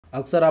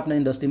अक्सर आपने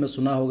इंडस्ट्री में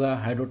सुना होगा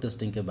हाइड्रो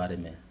टेस्टिंग के बारे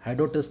में।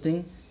 हाइड्रो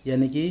टेस्टिंग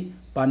यानी कि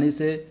पानी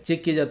से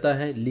चेक किया जाता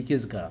है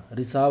लीकेज का,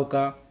 रिसाव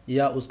का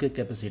या उसके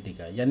कैपेसिटी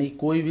का, यानी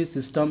कोई भी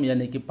सिस्टम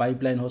यानी कि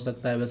पाइपलाइन हो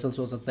सकता है, वेसल्स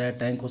हो सकता है,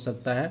 टैंक हो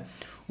सकता है,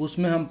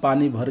 उसमें हम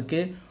पानी भर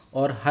के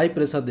और हाई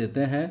प्रेशर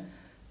देते हैं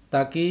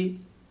ताकि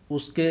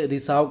उसके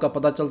रिसाव का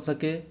पता चल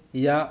सके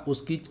या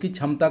उसकी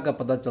क्षमता का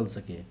पता चल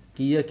सके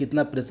कि यह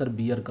कितना प्रेशर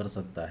बियर कर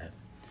सकता है।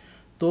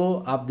 तो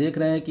आप देख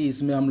रहे हैं कि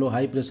इसमें हम लोग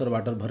हाई प्रेशर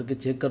वाटर भर के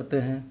चेक करते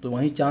हैं, तो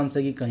वहीं चांस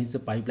है कि कहीं से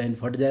पाइपलाइन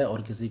फट जाए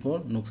और किसी को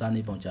नुकसान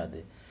ही पहुंचा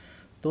दे।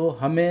 तो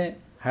हमें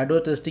हाइड्रो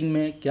टेस्टिंग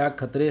में क्या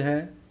खतरे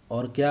हैं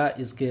और क्या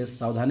इसके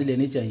सावधानी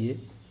लेनी चाहिए,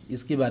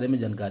 इसके बारे में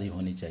जानकारी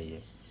होनी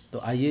चाहिए। तो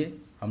आइए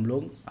हम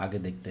लोग आगे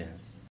देखते हैं।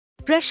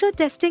 Pressure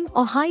testing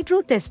or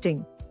hydro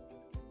testing.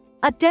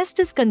 A test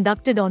is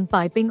conducted on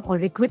piping or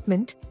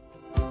equipment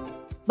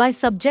by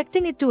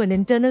subjecting it to an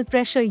internal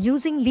pressure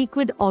using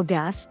liquid or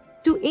gas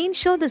to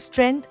ensure the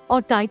strength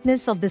or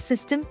tightness of the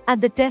system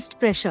at the test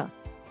pressure.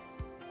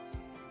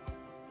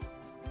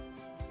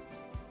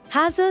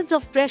 Hazards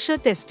of pressure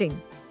testing.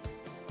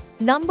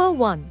 Number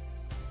 1.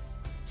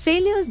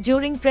 Failures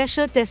during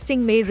pressure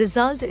testing may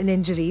result in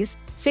injuries,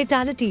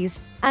 fatalities,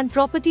 and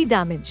property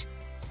damage.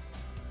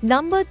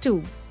 Number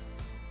 2.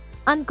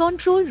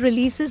 Uncontrolled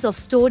releases of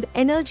stored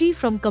energy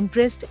from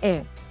compressed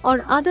air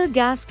or other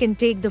gas can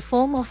take the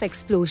form of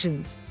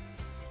explosions.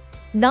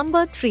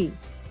 Number 3.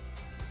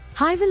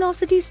 High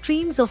velocity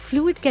streams of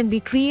fluid can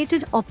be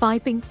created or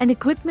piping and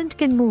equipment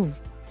can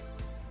move.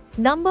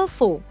 Number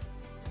 4.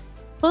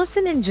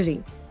 Person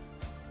injury.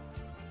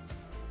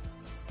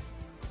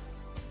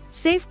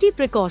 Safety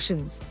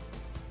precautions.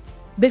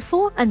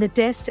 Before and the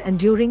test and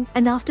during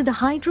and after the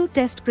hydro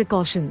test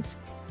precautions.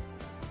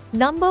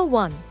 Number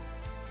 1.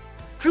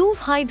 Proof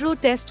hydro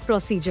test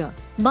procedure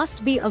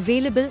must be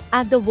available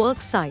at the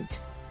work site.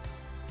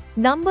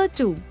 Number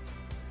 2.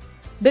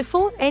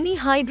 Before any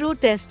hydro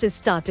test is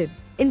started,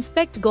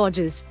 inspect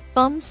gauges,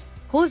 pumps,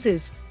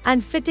 hoses,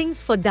 and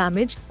fittings for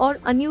damage or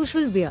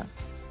unusual wear.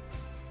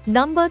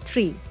 Number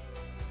 3.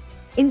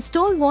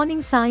 Install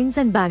warning signs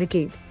and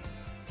barricade.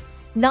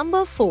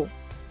 Number 4.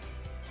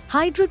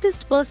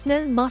 Hydrotest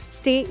personnel must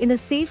stay in a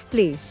safe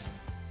place.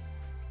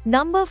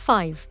 Number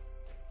 5.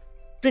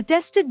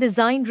 Pretested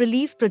design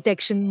relief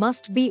protection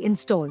must be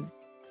installed.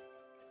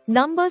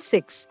 Number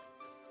 6.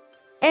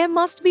 Air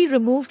must be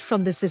removed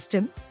from the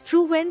system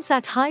through vents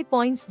at high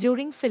points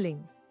during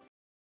filling.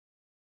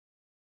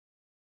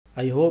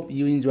 I hope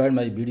you enjoyed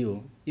my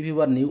video. If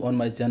you are new on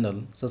my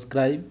channel,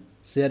 subscribe,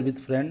 share with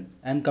friends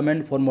and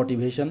comment for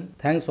motivation.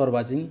 Thanks for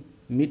watching.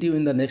 Meet you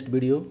in the next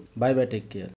video. Bye bye, take care.